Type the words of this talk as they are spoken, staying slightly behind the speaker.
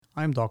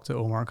I'm Dr.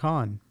 Omar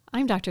Khan.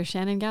 I'm Dr.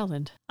 Shannon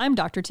Gowland. I'm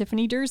Dr.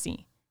 Tiffany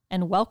Dursey,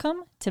 and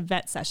welcome to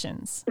Vet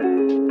Sessions.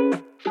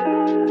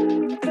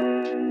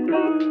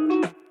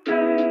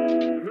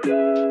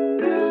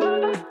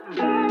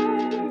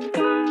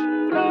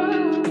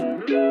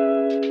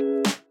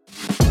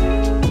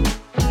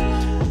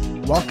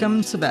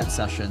 Welcome to Vet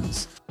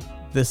Sessions.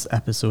 This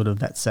episode of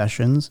Vet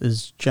Sessions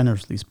is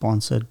generously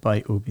sponsored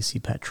by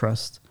OBC Pet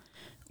Trust.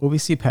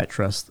 OBC Pet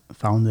Trust,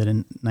 founded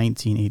in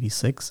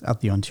 1986 at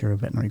the Ontario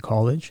Veterinary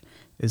College,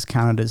 is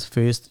Canada's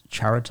first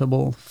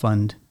charitable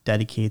fund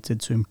dedicated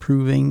to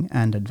improving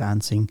and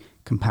advancing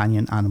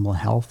companion animal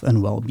health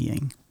and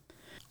well-being.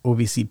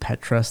 OBC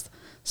Pet Trust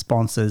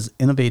sponsors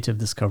innovative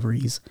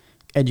discoveries,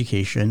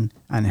 education,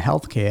 and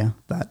healthcare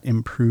that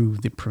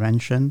improve the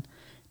prevention,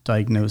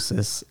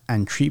 diagnosis,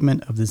 and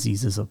treatment of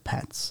diseases of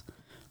pets.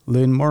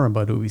 Learn more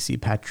about OBC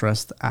Pet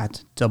Trust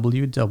at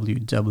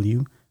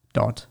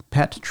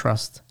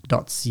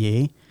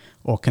www.pettrust.ca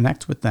or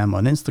connect with them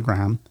on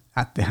Instagram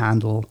at the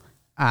handle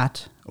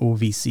at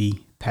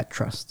OVC Pet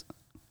Trust.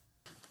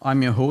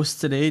 I'm your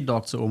host today,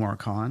 Dr. Omar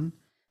Khan.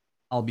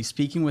 I'll be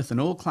speaking with an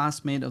old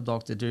classmate of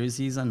Dr.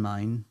 Dursey's and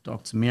mine,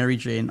 Dr. Mary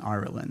Jane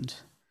Ireland.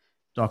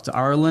 Dr.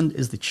 Ireland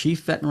is the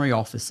Chief Veterinary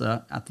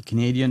Officer at the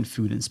Canadian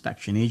Food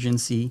Inspection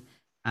Agency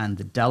and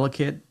the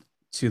delegate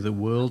to the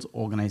World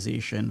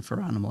Organization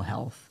for Animal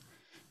Health.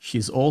 She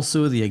is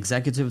also the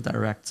Executive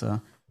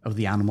Director of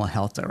the Animal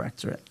Health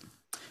Directorate.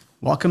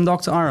 Welcome,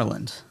 Dr.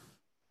 Ireland.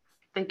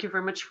 Thank you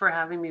very much for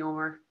having me,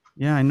 Omar.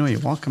 Yeah, I know you're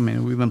welcome.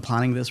 And we've been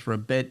planning this for a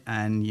bit,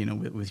 and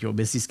with your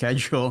busy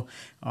schedule,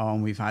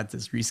 we've had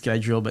this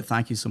reschedule. But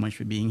thank you so much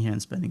for being here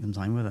and spending some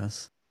time with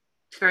us.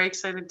 Very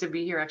excited to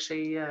be here.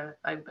 Actually,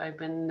 I've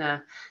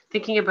been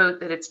thinking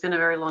about that. It's been a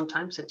very long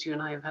time since you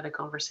and I have had a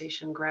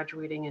conversation.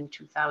 Graduating in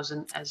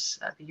 2000 as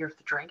the Year of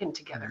the Dragon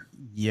together.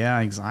 Yeah,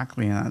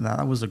 exactly.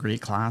 That was a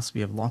great class.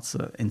 We have lots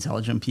of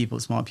intelligent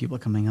people, smart people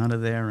coming out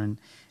of there and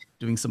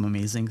doing some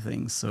amazing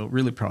things. So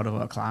really proud of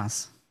our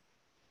class.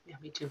 Yeah,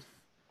 me too.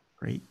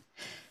 Great.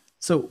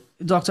 So,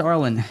 Dr.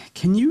 Ireland,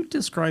 can you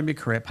describe your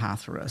career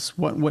path for us?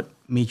 What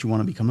made you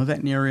want to become a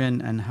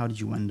veterinarian, and how did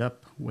you end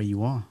up where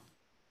you are?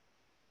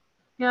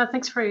 Yeah,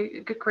 thanks for a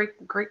good,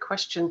 great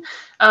question.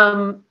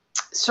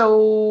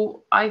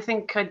 So I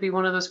think I'd be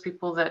one of those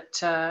people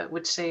that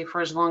would say for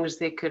as long as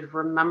they could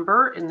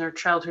remember in their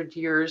childhood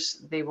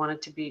years, they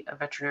wanted to be a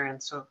veterinarian.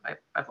 So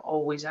I've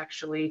always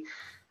actually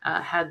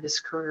had this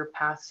career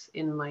path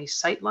in my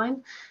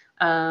sightline.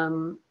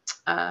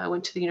 I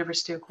went to the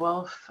University of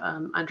Guelph,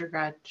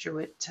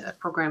 undergraduate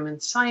program in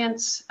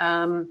science,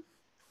 and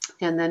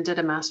then did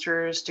a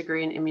master's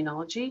degree in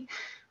immunology.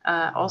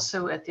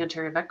 Also at the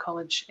Ontario Vet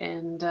College,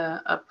 and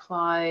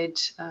applied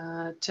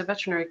to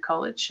veterinary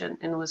college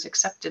and was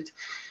accepted.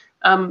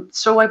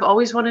 So I've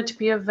always wanted to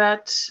be a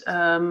vet,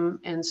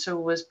 and so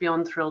was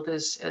beyond thrilled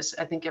as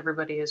I think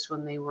everybody is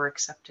when they were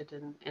accepted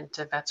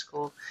into vet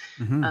school.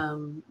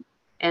 Mm-hmm.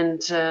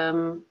 And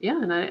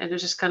I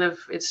just kind of,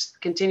 it's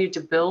continued to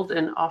build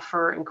and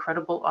offer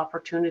incredible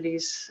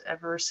opportunities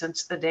ever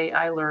since the day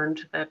I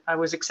learned that I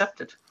was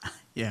accepted.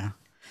 Yeah,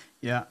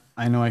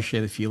 I know. I share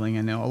the feeling.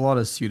 I know a lot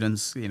of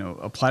students,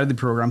 apply to the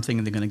program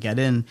thinking they're going to get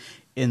in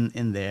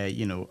their,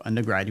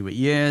 undergraduate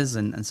years.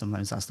 And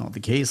sometimes that's not the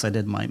case. I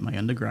did my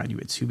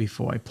undergraduate too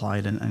before I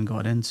applied and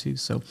got into.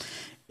 So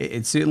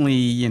it's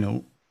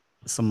certainly,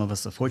 some of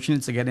us are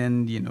fortunate to get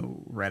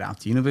in, right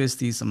after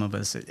university. Some of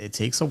us, it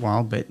takes a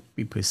while, but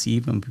we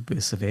perceive and we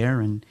persevere,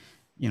 and,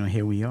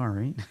 here we are,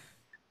 right?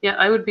 Yeah,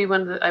 I would be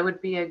I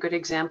would be a good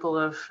example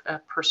of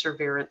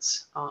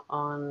perseverance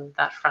on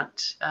that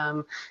front.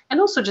 And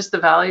also just the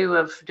value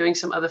of doing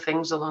some other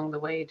things along the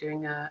way.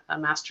 Doing a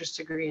master's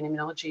degree in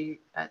immunology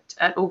at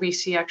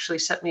OBC actually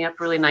set me up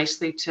really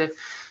nicely to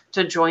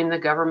join the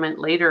government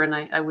later. And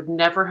I would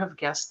never have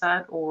guessed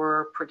that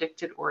or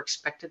predicted or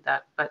expected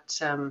that. But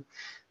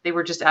they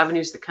were just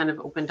avenues that kind of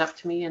opened up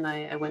to me. And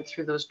I went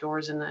through those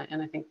doors, and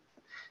I think,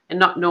 and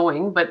not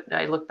knowing, but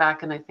I look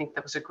back and I think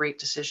that was a great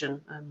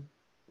decision.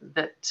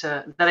 That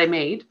I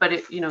made, but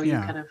you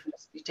kind of,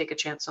 you take a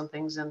chance on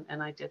things,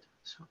 and I did.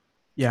 So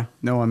yeah,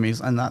 no, I mean,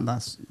 and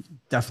that's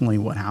definitely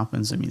what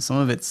happens. I mean, some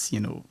of it's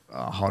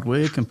hard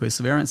work and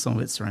perseverance, some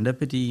of it's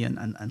serendipity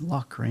and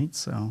luck, right?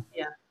 So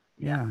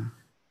yeah,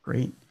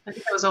 great. I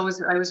think I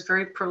was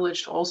very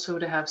privileged also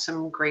to have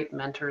some great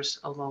mentors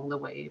along the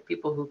way,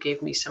 people who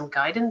gave me some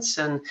guidance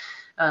and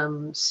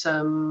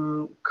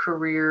some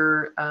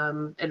career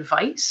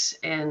advice.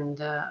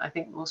 And I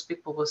think most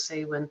people will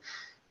say when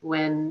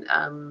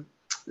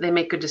they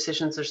make good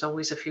decisions, there's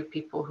always a few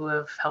people who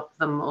have helped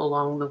them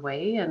along the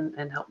way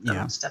and helped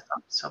them step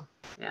up. So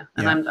and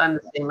I'm the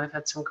same. I've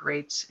had some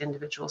great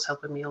individuals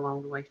helping me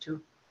along the way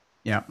too.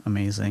 Yeah,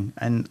 amazing.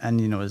 And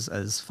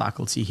as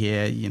faculty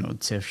here,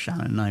 Tiff,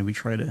 Shannon, and I, we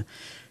try to,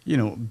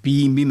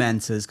 be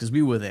mentors, because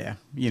we were there.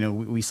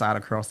 We sat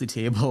across the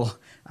table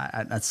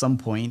at some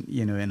point,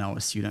 in our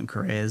student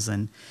careers,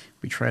 and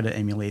we try to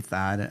emulate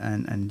that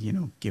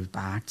and give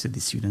back to the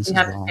students as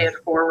well. You have to pay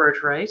it forward,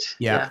 right?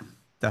 Yeah,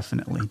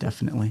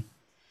 definitely.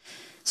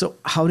 So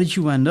how did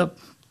you end up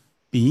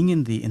being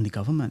in the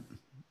government?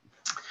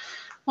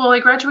 Well,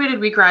 we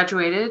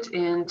graduated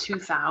in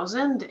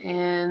 2000,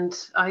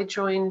 and I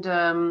joined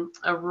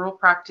a rural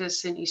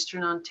practice in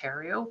Eastern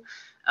Ontario,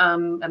 a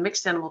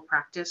mixed animal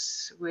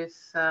practice with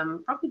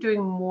probably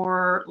doing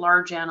more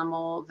large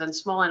animal than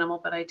small animal,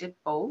 but I did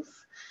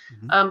both.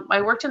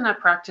 I worked in that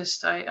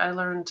practice. I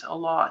learned a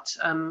lot.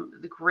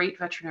 The great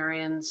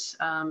veterinarians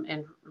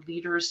and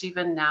leaders,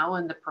 even now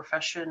in the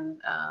profession,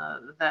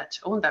 that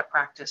owned that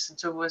practice. And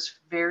so it was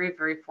very,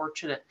 very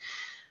fortunate.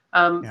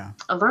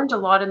 I learned a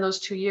lot in those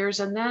 2 years.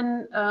 And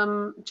then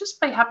just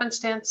by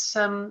happenstance,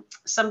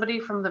 somebody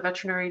from the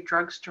Veterinary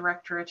Drugs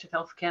Directorate of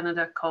Health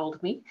Canada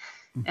called me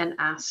and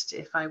asked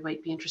if I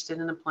might be interested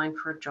in applying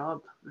for a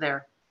job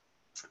there.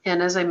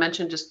 And as I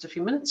mentioned just a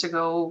few minutes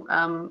ago,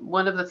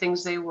 one of the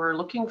things they were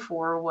looking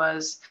for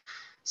was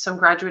some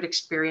graduate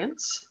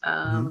experience.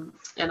 And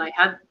I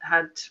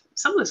had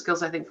some of the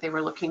skills I think they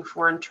were looking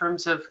for in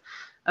terms of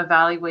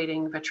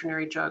evaluating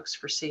veterinary drugs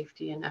for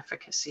safety and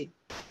efficacy.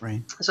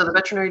 Right. So the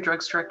Veterinary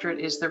Drugs Directorate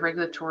is the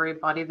regulatory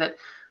body that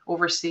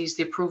oversees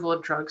the approval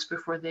of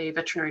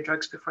veterinary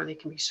drugs before they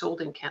can be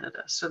sold in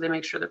Canada. So they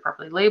make sure they're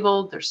properly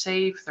labeled, they're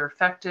safe, they're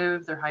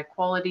effective, they're high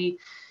quality.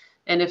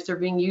 And if they're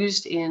being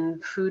used in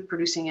food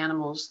producing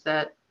animals,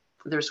 that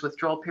there's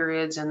withdrawal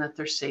periods and that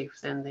they're safe,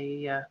 then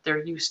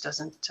their use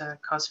doesn't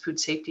cause food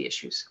safety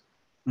issues.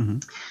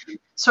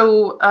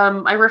 So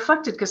I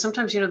reflected, because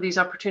sometimes, these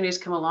opportunities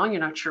come along,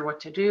 you're not sure what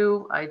to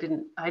do. I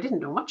didn't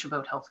know much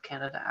about Health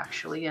Canada,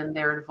 actually, and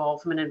their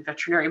involvement in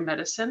veterinary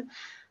medicine.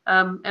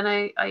 And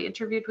I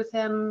interviewed with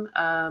them,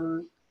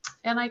 and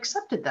I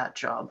accepted that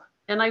job.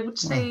 And I would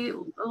say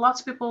lots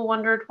of people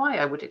wondered why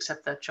I would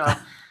accept that job.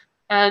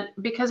 And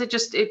because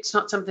it's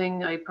not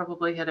something I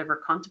probably had ever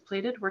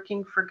contemplated,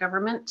 working for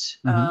government.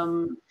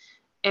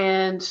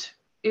 And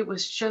it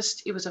was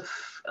just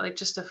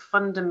a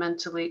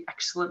fundamentally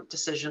excellent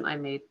decision I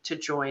made to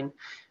join.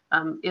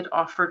 It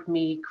offered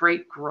me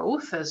great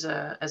growth as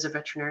a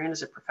veterinarian,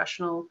 as a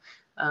professional,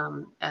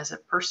 as a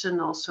person,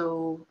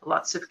 also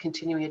lots of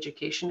continuing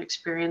education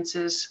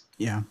experiences.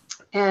 Yeah.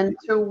 And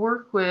to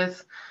work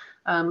with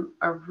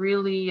a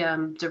really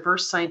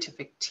diverse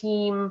scientific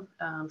team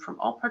from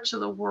all parts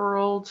of the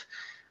world,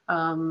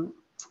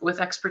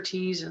 with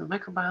expertise in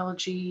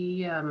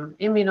microbiology,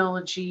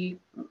 immunology,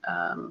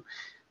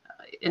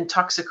 in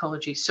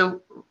toxicology.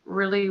 So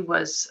really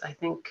was, I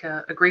think,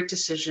 a great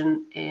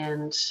decision.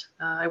 And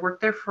I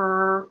worked there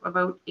for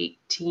about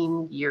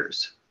 18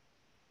 years.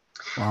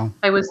 Wow.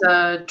 I was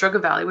a drug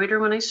evaluator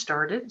when I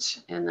started,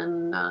 and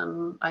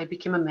then I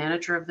became a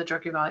manager of the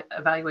drug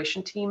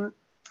evaluation team,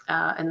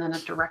 and then a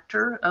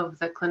director of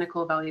the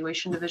clinical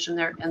evaluation division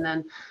there, and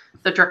then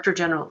the director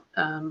general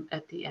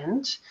at the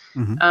end.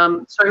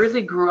 So I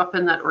really grew up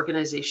in that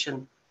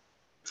organization.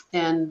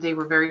 And they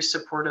were very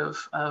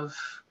supportive of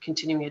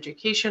continuing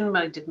education.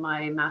 I did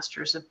my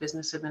master's of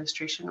business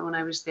administration when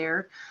I was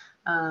there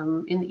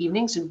in the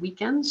evenings and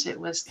weekends. It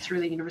was through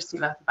the University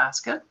of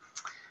Athabasca.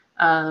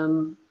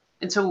 And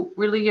so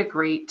really a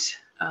great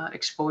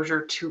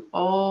exposure to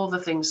all the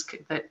things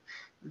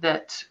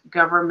that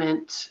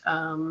government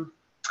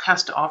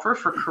has to offer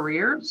for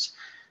careers,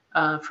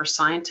 for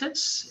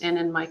scientists, and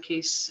in my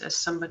case,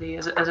 as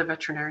a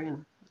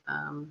veterinarian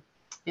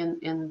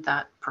in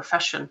that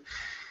profession.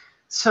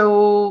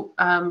 So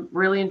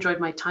really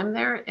enjoyed my time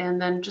there.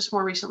 And then just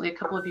more recently, a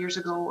couple of years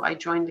ago, I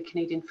joined the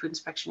Canadian Food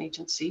Inspection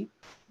Agency,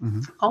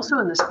 also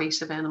in the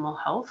space of animal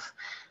health,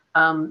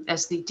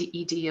 as the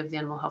DED of the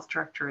Animal Health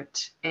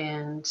Directorate.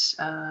 And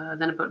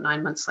then about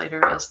 9 months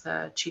later, as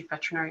the Chief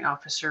Veterinary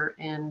Officer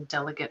and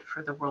Delegate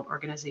for the World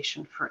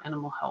Organization for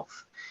Animal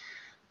Health.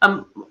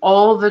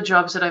 All the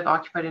jobs that I've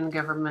occupied in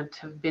government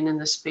have been in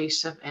the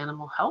space of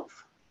animal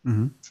health.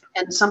 And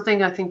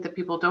something I think that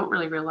people don't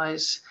really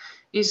realize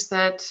is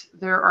that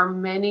there are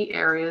many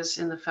areas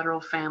in the federal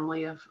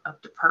family of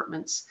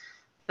departments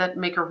that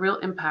make a real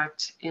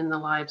impact in the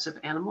lives of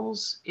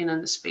animals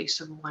in the space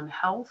of One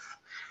Health.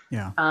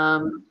 Yeah.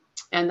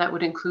 And that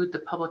would include the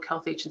Public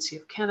Health Agency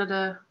of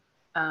Canada,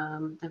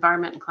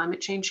 Environment and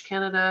Climate Change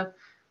Canada,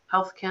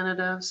 Health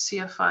Canada,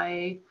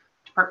 CFIA,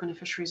 Department of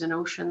Fisheries and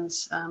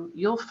Oceans.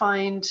 You'll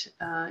find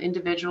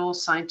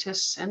individuals,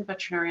 scientists, and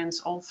veterinarians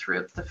all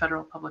throughout the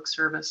federal public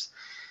service.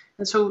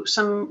 And so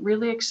some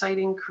really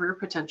exciting career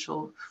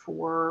potential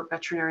for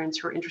veterinarians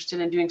who are interested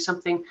in doing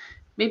something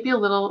maybe a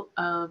little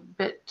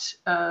bit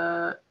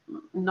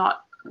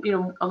not,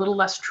 a little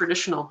less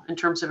traditional in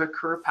terms of a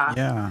career path.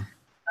 Yeah.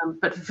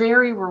 But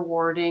very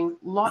rewarding,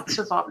 lots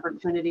of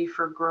opportunity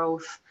for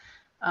growth,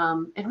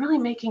 and really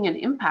making an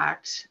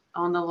impact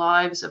on the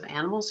lives of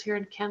animals here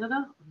in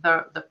Canada,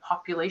 the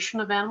population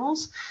of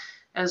animals,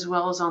 as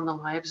well as on the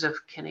lives of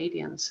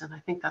Canadians. And I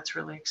think that's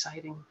really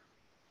exciting.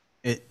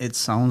 It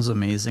sounds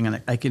amazing,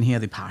 and I can hear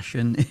the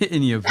passion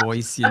in your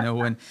voice,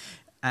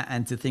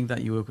 and to think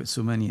that you work with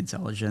so many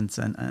intelligent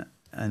and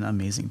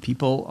amazing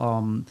people.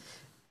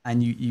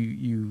 and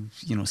you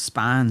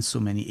span so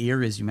many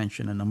areas. You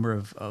mentioned a number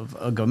of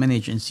government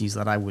agencies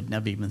that I would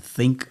never even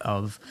think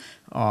of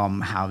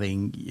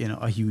having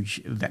a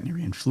huge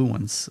veterinary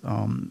influence.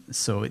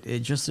 So it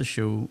just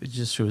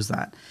shows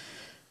that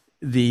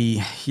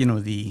the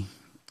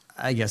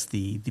I guess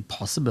the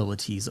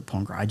possibilities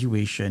upon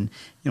graduation.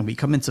 We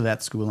come into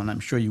vet school, and I'm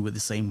sure you were the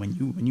same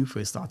when you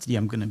first started. Yeah,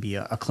 I'm going to be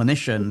a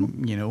clinician,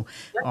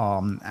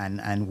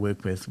 and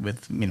work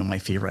with my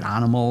favorite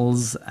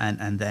animals,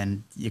 and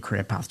then your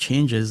career path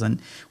changes, and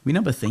we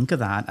never think of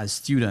that as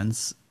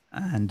students.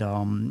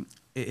 And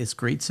it's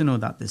great to know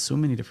that there's so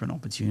many different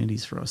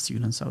opportunities for our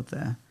students out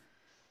there.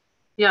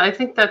 Yeah, I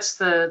think that's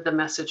the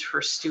message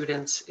for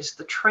students is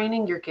the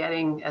training you're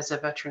getting as a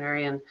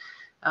veterinarian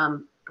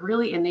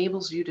really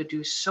enables you to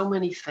do so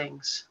many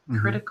things: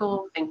 Mm-hmm.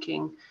 critical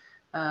thinking,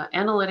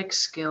 analytic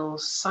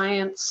skills,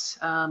 science,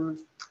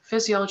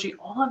 physiology,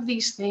 all of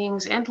these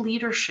things, and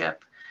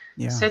leadership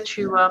Yeah. set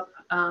you up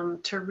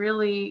to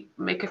really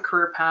make a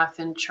career path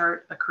and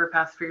chart a career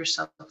path for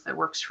yourself that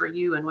works for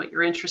you and what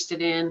you're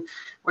interested in,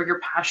 where your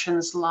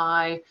passions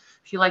lie.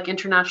 If you like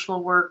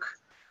international work,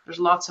 there's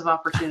lots of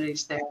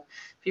opportunities there.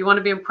 If you want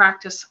to be in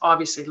practice,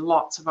 obviously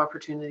lots of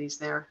opportunities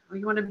there. Or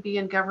you want to be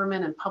in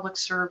government and public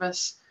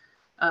service,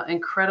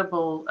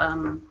 incredible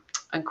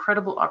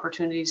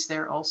opportunities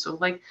there also.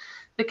 Like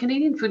the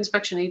Canadian Food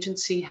Inspection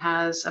Agency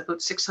has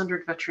about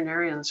 600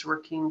 veterinarians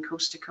working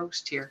coast to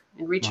coast here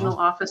in regional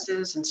Wow.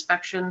 offices,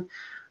 inspection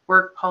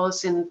work,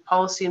 policy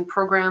and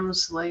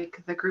programs.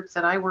 Like the group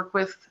that I work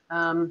with,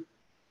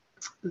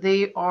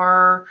 they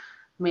are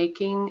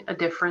making a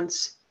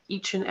difference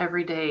each and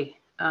every day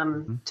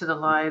Mm-hmm. to the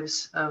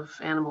lives of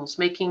animals,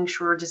 making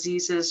sure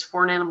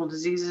foreign animal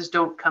diseases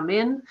don't come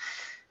in,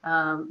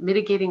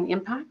 mitigating the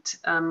impact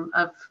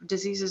of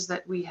diseases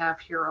that we have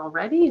here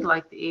already,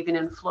 like the avian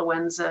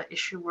influenza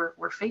issue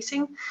we're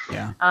facing,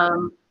 Yeah.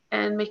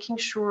 and making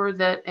sure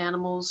that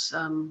animals,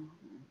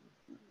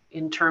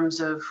 in terms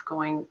of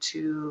going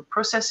to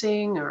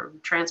processing or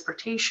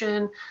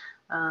transportation,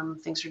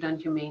 things are done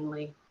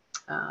humanely.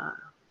 Uh,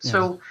 Yeah.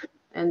 so,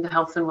 and the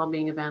health and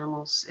well-being of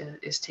animals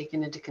is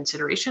taken into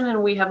consideration.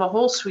 And we have a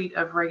whole suite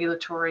of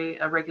regulatory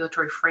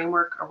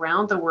framework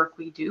around the work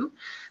we do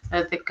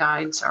that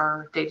guides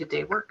our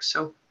day-to-day work.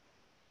 So,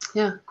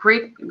 yeah,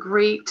 great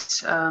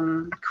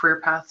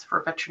career path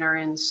for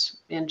veterinarians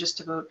in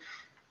just about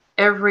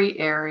every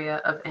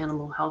area of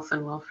animal health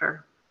and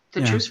welfare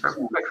to Yeah. choose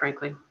from, quite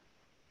frankly.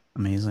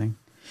 Amazing.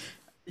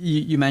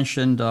 You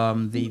mentioned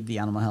the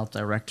Animal Health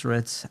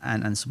Directorate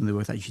and some of the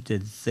work that you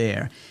did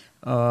there.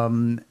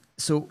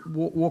 So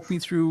walk me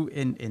through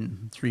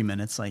in 3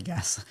 minutes, I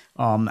guess.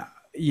 A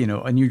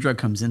new drug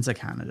comes into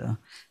Canada.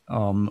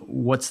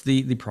 What's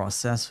the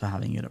process for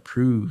having it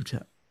approved?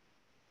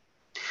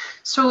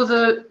 So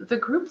the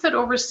group that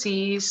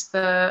oversees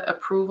the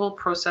approval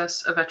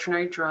process of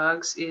veterinary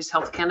drugs is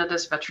Health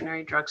Canada's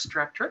Veterinary Drugs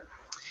Directorate.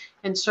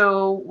 And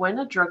so when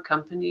a drug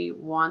company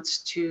wants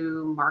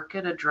to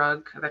market a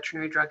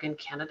veterinary drug in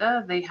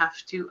Canada, they have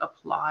to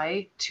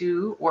apply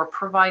to or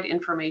provide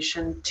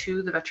information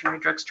to the Veterinary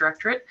Drugs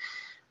Directorate,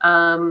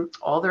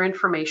 all their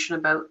information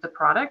about the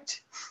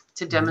product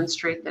to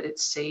demonstrate that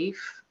it's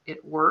safe, it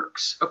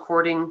works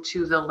according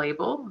to the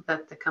label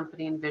that the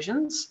company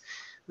envisions,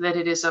 that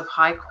it is of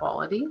high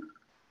quality.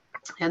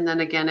 And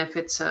then again, if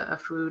it's a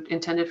food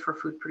intended for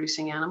food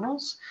producing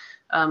animals,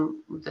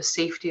 the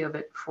safety of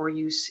it for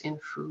use in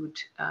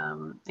food,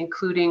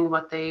 including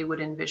what they would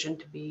envision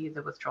to be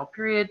the withdrawal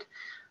period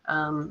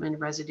and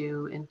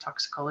residue in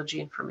toxicology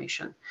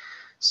information.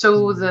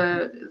 So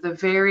the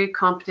very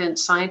competent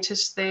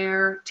scientists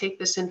there take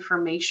this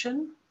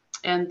information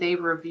and they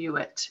review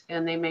it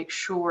and they make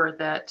sure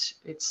that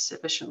it's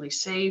sufficiently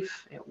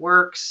safe, it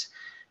works,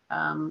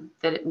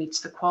 that it meets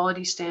the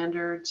quality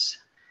standards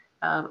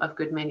of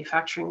good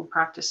manufacturing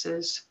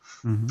practices.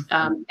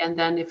 Mm-hmm. And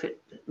then if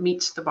it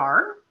meets the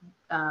bar,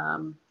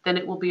 then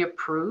it will be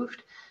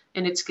approved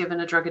and it's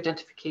given a drug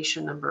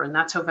identification number. And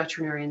that's how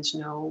veterinarians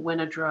know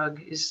when a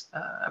drug is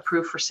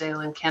approved for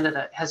sale in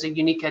Canada. It has a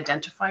unique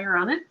identifier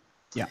on it.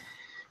 Yeah.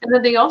 And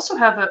then they also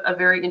have a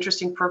very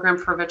interesting program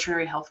for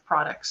veterinary health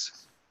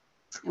products,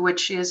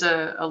 which is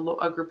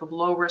a group of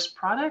low-risk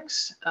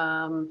products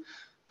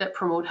that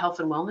promote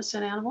health and wellness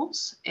in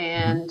animals.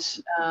 And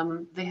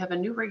they have a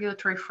new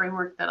regulatory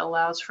framework that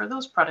allows for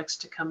those products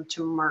to come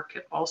to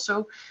market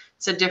also.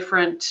 It's a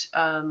different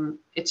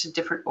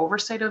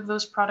oversight of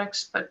those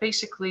products, but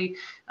basically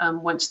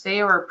once they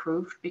are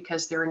approved,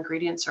 because their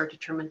ingredients are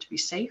determined to be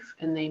safe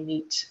and they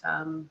meet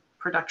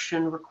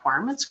production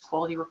requirements,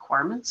 quality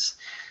requirements,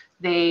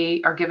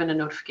 they are given a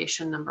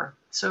notification number.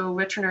 So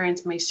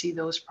veterinarians may see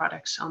those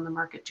products on the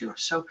market too.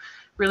 So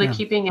really Yeah.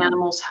 keeping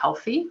animals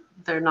healthy.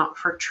 They're not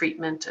for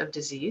treatment of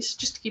disease,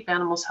 just to keep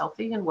animals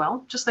healthy and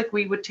well, just like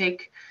we would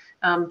take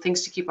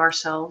things to keep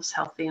ourselves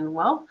healthy and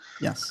well.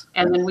 Yes.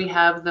 And then we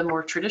have the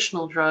more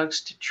traditional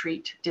drugs to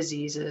treat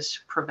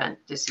diseases,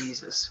 prevent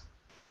diseases.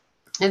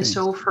 And Great.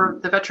 so for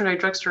the Veterinary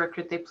Drugs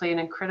Directorate, they play an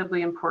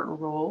incredibly important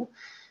role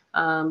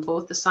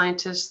both the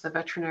scientists, the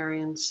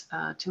veterinarians,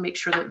 to make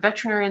sure that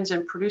veterinarians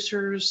and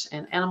producers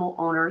and animal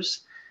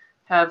owners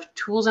have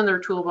tools in their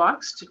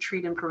toolbox to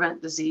treat and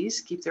prevent disease,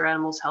 keep their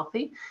animals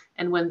healthy.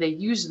 And when they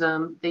use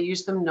them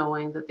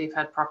knowing that they've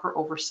had proper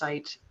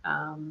oversight,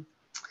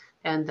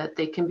 and that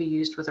they can be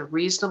used with a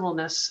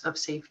reasonableness of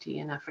safety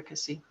and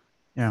efficacy.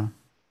 Yeah.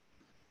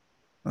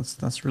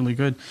 That's really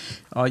good.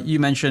 You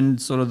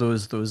mentioned sort of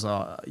those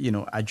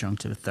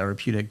adjunctive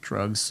therapeutic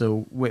drugs.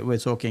 So we're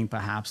talking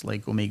perhaps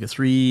like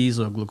omega-3s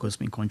or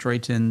glucosamine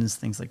chondroitins,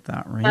 things like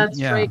that, right?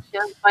 That's right.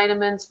 Yeah,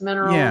 vitamins,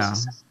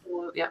 minerals.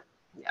 Yeah.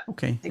 Yeah.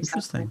 Okay, Exactly.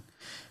 interesting.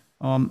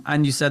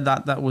 And you said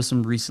that was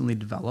some recently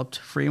developed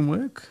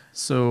framework.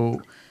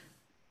 So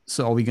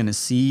are we going to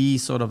see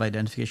sort of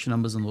identification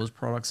numbers on those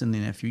products in the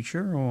near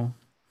future, or?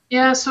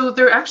 Yeah, so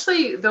there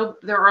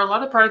are a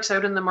lot of products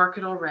out in the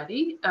market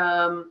already.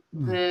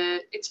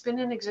 It's been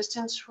in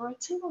existence for,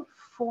 I'd say, about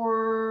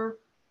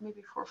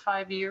maybe 4 or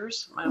 5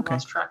 years. I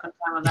lost track on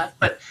time on that,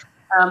 but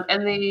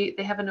and they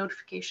have a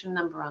notification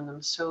number on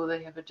them, so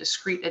they have a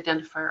discrete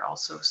identifier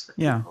also, so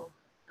that people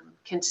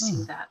can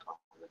see that on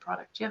the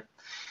product. Yeah,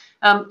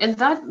 and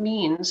that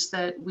means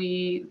that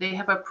they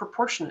have a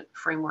proportionate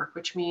framework,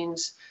 which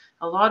means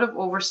a lot of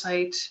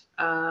oversight.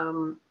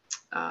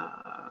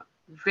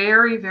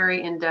 Very,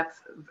 very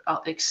in-depth,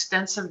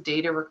 extensive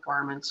data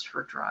requirements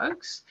for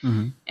drugs.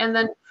 And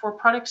then for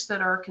products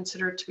that are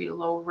considered to be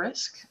low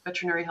risk,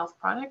 veterinary health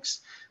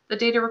products, the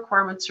data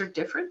requirements are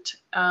different.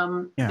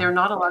 They're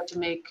not allowed to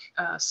make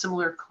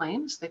similar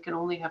claims. They can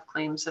only have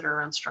claims that are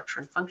around structure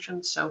and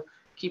function. So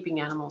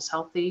keeping animals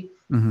healthy,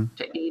 to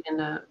aid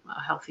in a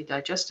healthy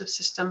digestive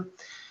system.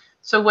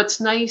 So what's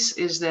nice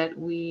is that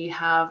we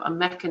have a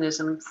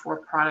mechanism for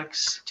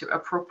products to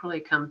appropriately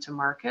come to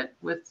market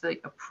with the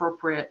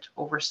appropriate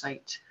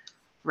oversight,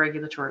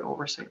 regulatory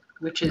oversight,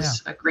 which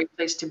is a great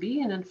place to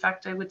be. And in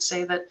fact, I would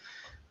say that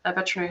a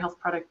veterinary health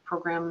product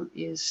program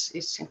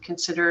is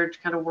considered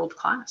kind of world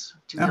class,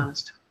 to be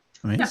honest.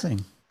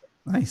 Amazing.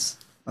 Yeah. Nice.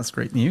 That's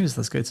great news.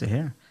 That's good to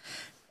hear.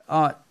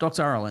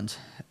 Dr. Ireland,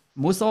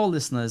 most all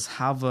listeners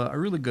have a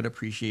really good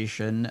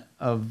appreciation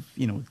of,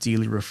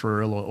 daily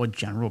referral or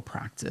general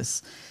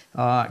practice.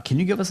 Can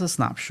you give us a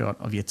snapshot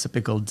of your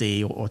typical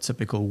day or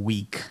typical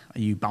week? Are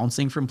you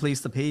bouncing from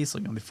place to place? Are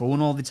you on the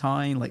phone all the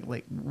time? Like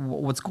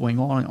what's going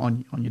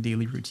on your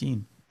daily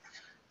routine?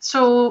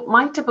 So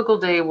my typical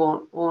day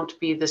won't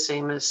be the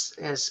same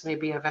as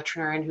maybe a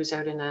veterinarian who's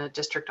out in a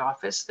district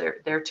office.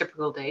 Their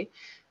typical day,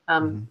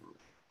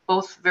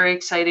 both very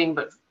exciting,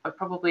 but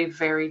probably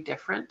very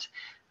different.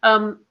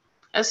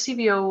 As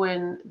CBO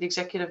and the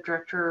executive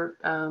director,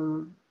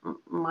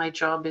 my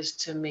job is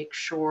to make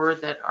sure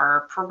that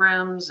our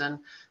programs and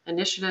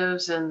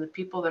initiatives and the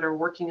people that are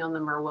working on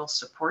them are well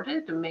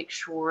supported, and make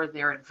sure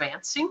they're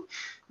advancing,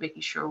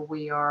 making sure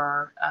we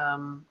are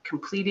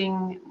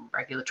completing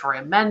regulatory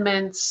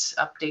amendments,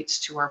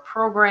 updates to our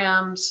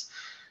programs.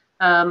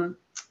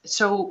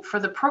 So for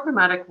the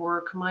programmatic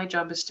work, my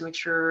job is to make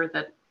sure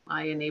that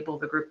I enable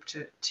the group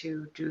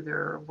to do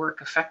their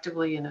work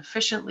effectively and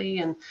efficiently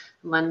and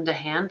lend a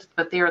hand,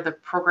 but they are the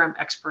program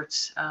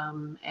experts,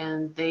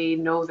 and they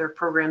know their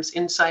programs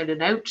inside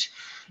and out.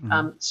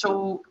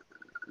 So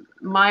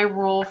my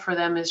role for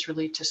them is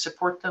really to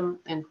support them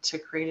and to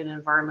create an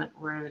environment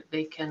where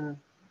they can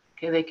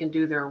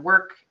do their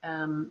work,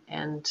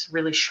 and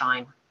really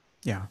shine.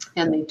 Yeah.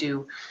 And they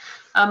do.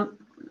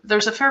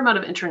 There's a fair amount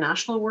of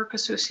international work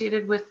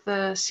associated with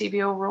the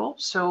CBO role.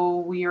 So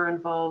we are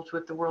involved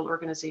with the World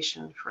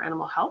Organization for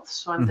Animal Health.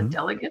 So I'm the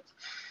delegate.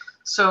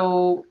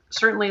 So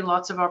certainly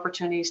lots of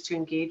opportunities to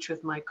engage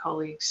with my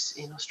colleagues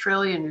in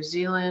Australia, New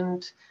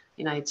Zealand,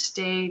 United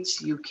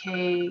States,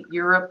 UK,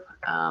 Europe,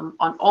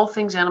 on all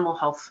things animal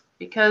health,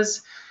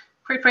 because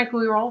quite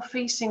frankly, we're all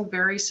facing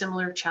very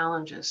similar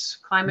challenges: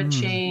 climate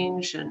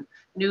change and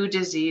new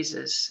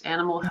diseases,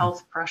 animal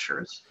health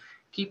pressures,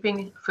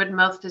 keeping foot and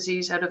mouth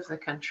disease out of the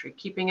country,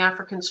 keeping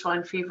African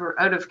swine fever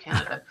out of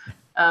Canada,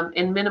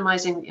 and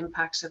minimizing the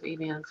impacts of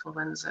avian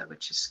influenza,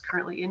 which is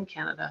currently in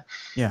Canada.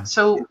 Yeah.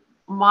 So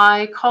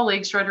my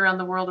colleagues right around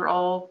the world are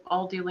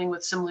all dealing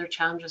with similar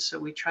challenges. So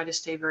we try to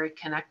stay very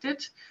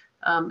connected,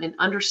 and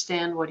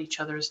understand what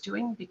each other is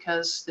doing,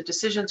 because the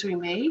decisions we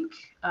make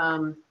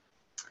can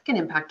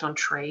impact on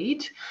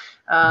trade,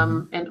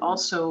 and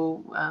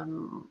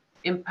also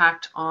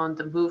impact on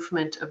the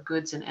movement of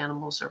goods and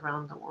animals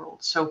around the world.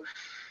 So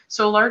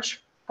a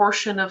large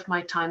portion of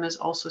my time is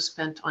also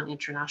spent on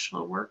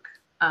international work,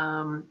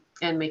 and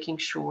making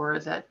sure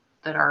that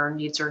our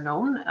needs are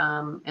known,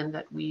 and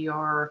that we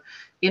are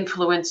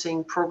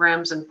influencing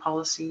programs and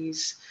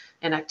policies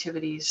and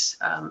activities,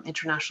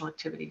 international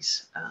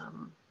activities,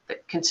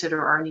 that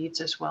consider our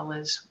needs, as well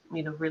as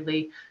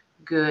really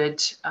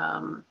good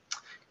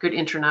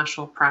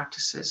international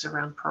practices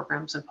around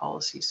programs and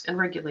policies and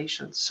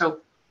regulations.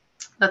 So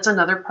that's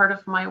another part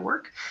of my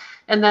work.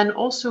 And then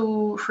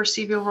also for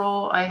CBO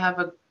role, I have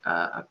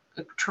a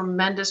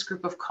tremendous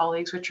group of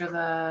colleagues, which are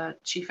the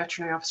chief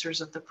veterinary officers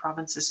of the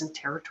provinces and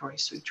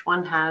territories. So each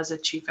one has a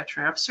chief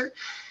veterinary officer.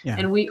 Yeah.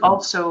 And we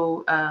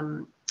also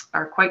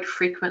are quite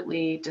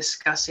frequently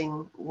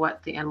discussing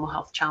what the animal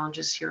health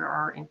challenges here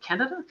are in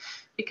Canada,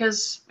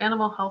 because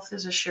animal health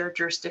is a shared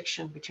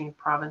jurisdiction between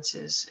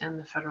provinces and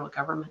the federal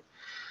government.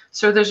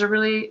 So there's a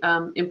really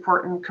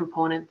important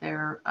component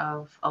there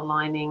of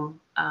aligning,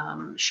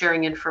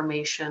 sharing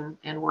information,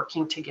 and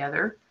working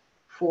together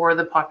for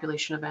the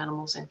population of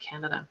animals in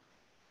Canada.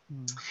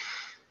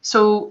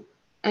 So,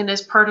 and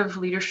as part of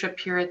leadership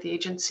here at the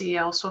agency,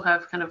 I also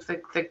have kind of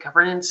the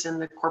governance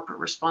and the corporate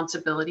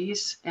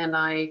responsibilities, and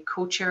I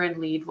co-chair and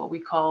lead what we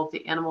call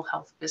the animal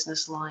health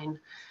business line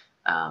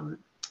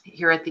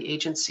here at the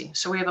agency.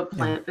 So we have a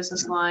plant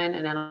business line,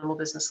 an animal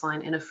business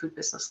line, and a food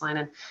business line.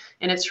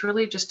 And it's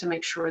really just to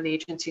make sure the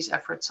agency's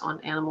efforts on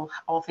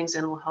all things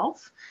animal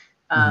health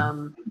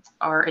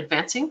are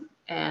advancing,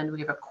 and we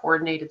have a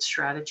coordinated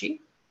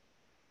strategy.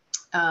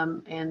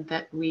 And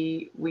that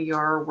we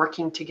are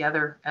working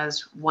together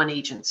as one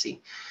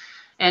agency.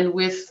 And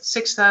with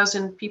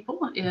 6,000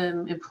 people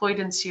employed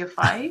in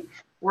CFIA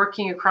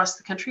working across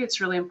the country,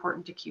 it's really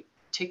important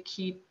to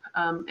keep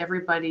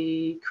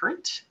everybody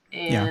current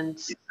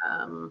and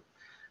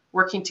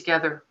working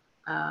together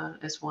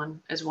as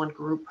one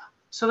group.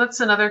 So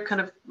that's another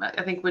kind of,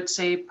 I think, would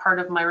say part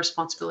of my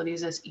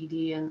responsibilities as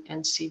ED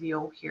and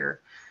CBO here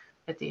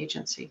at the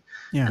agency.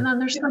 And then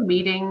there's some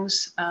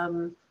meetings.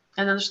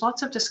 And then there's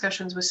lots of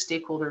discussions with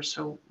stakeholders.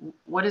 So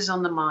what is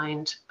on the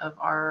mind of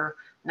our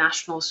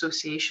national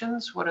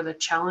associations? What are the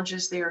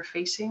challenges they are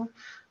facing?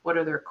 What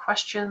are their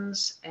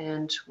questions?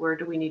 And where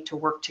do we need to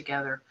work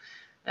together?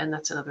 And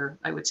that's another,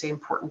 I would say,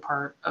 important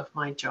part of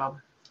my job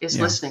is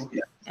listening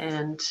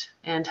and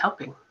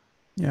helping.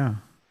 Yeah.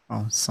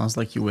 Well, sounds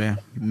like you wear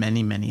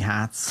many, many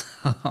hats.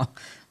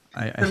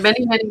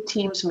 Many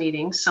teams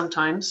meetings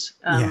sometimes.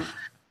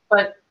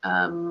 But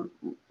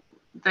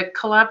the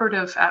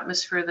collaborative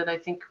atmosphere that I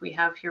think we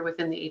have here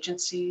within the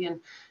agency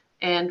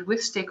and with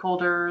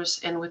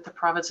stakeholders and with the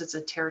provinces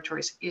and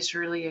territories is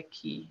really a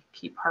key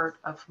part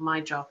of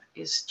my job,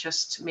 is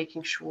just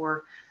making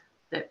sure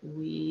that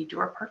we do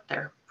our part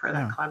there for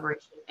that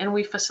collaboration, and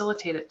we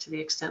facilitate it to the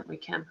extent we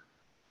can.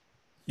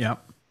 Yeah.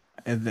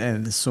 And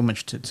there's so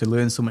much to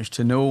learn, so much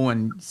to know,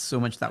 and so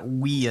much that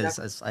we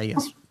as I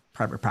guess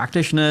private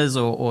practitioners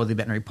or the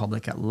veterinary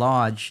public at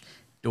large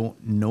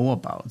don't know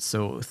about.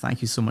 So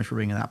thank you so much for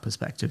bringing that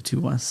perspective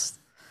to us.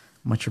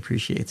 Much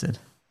appreciated.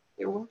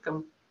 You're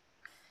welcome.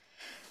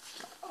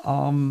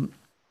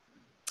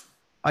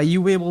 Are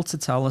you able to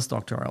tell us,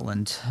 Dr.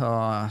 Ireland,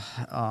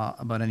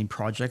 about any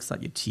projects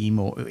that your team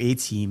or a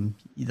team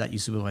that you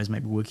supervise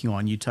might be working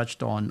on? You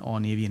touched on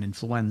avian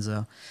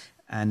influenza,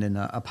 and in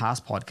a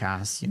past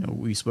podcast,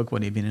 we spoke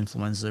about avian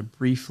influenza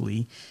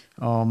briefly.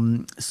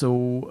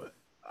 So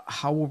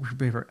how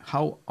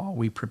are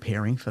we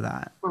preparing for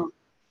that?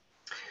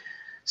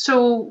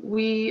 So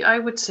I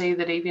would say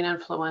that avian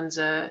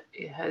influenza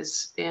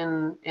has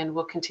been and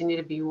will continue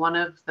to be one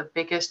of the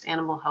biggest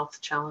animal health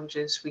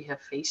challenges we have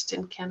faced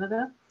in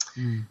Canada.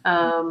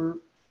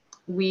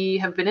 We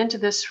have been into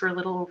this for a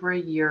little over a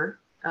year.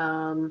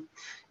 It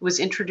was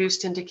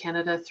introduced into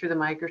Canada through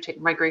the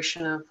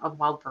migration of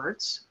wild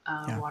birds,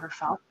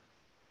 waterfowl,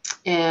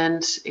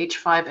 and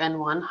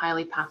H5N1,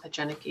 highly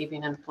pathogenic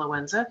avian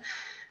influenza.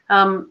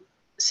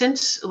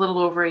 Since a little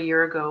over a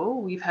year ago,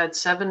 we've had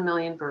 7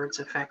 million birds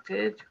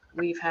affected.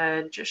 We've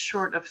had just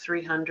short of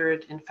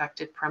 300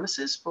 infected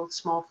premises, both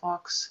small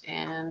flocks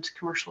and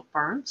commercial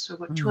barns, so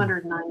about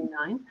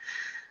 299.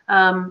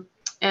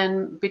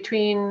 And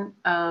between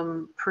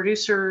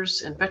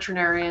producers and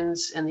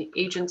veterinarians and the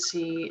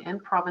agency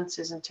and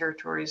provinces and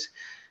territories,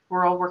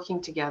 we're all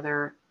working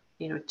together,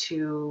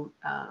 to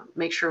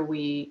make sure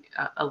we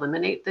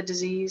eliminate the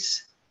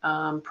disease,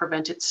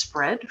 prevent its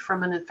spread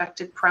from an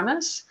infected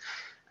premise,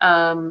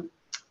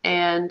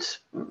 and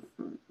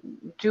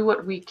do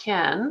what we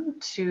can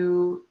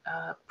to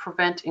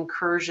prevent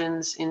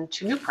incursions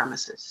into new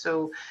premises.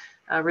 So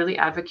really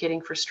advocating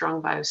for strong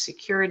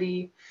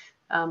biosecurity.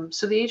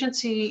 So the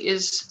agency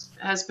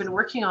has been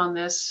working on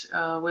this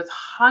with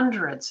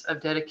hundreds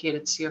of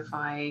dedicated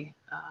CFI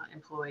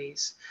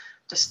employees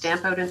to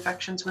stamp out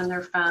infections when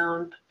they're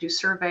found, do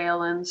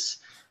surveillance.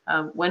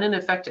 When an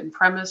infected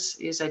premise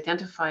is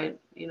identified,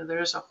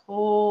 there's a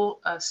whole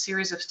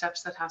series of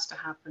steps that has to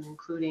happen,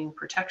 including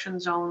protection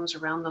zones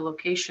around the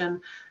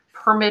location,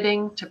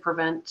 permitting to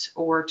prevent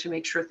or to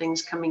make sure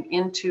things coming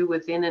into,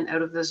 within, and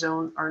out of the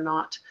zone are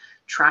not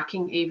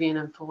tracking avian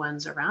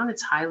influenza around.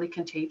 It's highly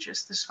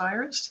contagious, this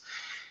virus.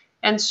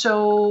 And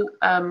so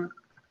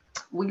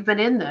we've been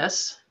in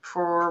this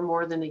for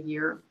more than a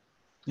year.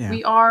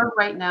 We are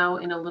right now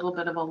in a little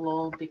bit of a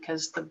lull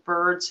because the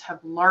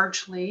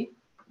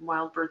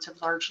wild birds have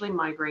largely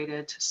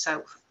migrated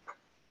south.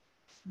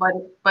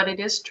 But it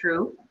is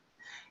true.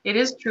 It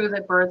is true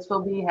that birds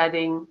will be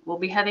heading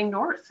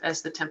north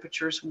as the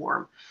temperatures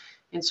warm.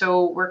 And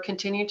so we're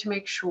continuing to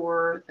make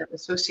sure that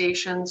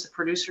associations,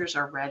 producers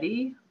are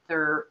ready.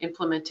 They're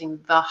implementing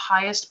the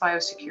highest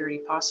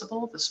biosecurity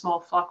possible. The small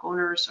flock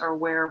owners are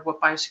aware of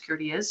what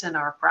biosecurity is and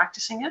are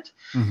practicing it.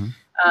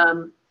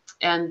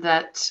 and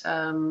that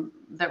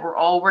we're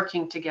all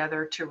working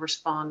together to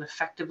respond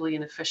effectively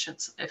and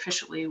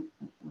efficiently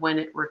when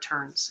it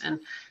returns. And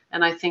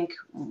I think,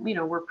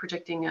 we're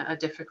predicting a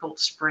difficult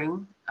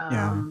spring.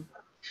 Yeah.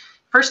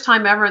 First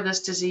time ever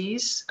this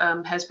disease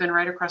has been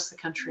right across the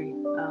country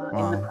in the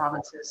Wow.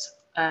 provinces,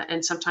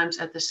 and sometimes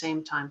at the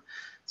same time.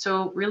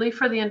 So really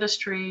for the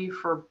industry,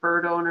 for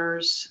bird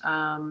owners,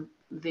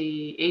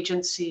 the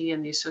agency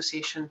and the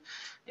association,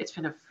 it's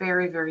been a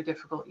very, very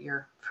difficult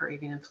year for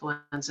avian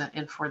influenza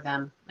and for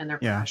them and their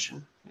Yeah.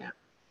 profession. Yeah.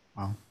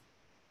 Wow.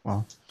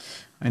 Well,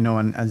 I know,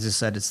 and as you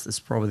said, it's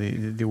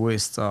probably the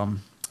worst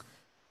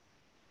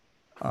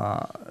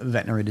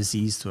veterinary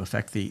disease to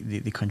affect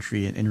the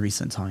country in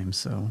recent times.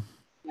 So,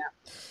 Yeah,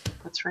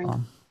 that's right.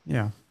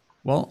 Yeah.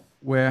 Well,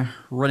 we're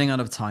running out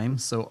of time,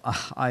 so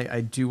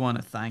I do want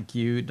to thank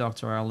you,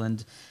 Dr.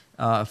 Ireland,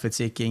 for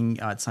taking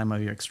time out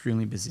of your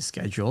extremely busy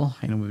schedule.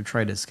 I know we've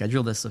tried to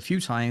schedule this a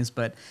few times,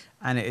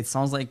 and it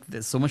sounds like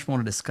there's so much more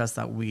to discuss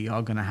that we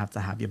are going to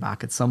have you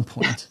back at some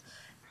point.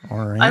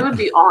 All right. I would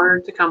be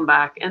honored to come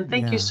back. And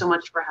thank you Yeah. so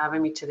much for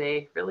having me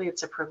today. Really,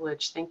 it's a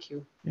privilege. Thank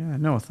you. Yeah,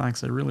 no,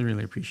 thanks. I really,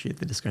 really appreciate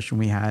the discussion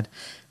we had.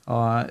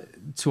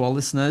 To all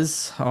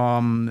listeners,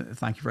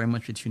 thank you very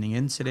much for tuning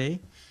in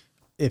today.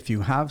 If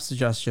you have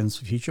suggestions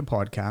for future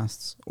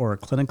podcasts or a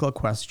clinical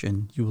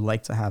question you would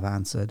like to have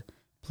answered,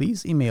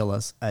 please email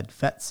us at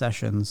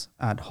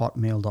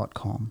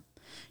vetsessions@hotmail.com.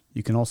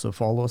 You can also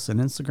follow us on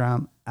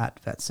Instagram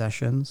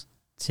 @vetsessions.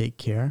 Take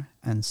care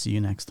and see you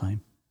next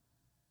time.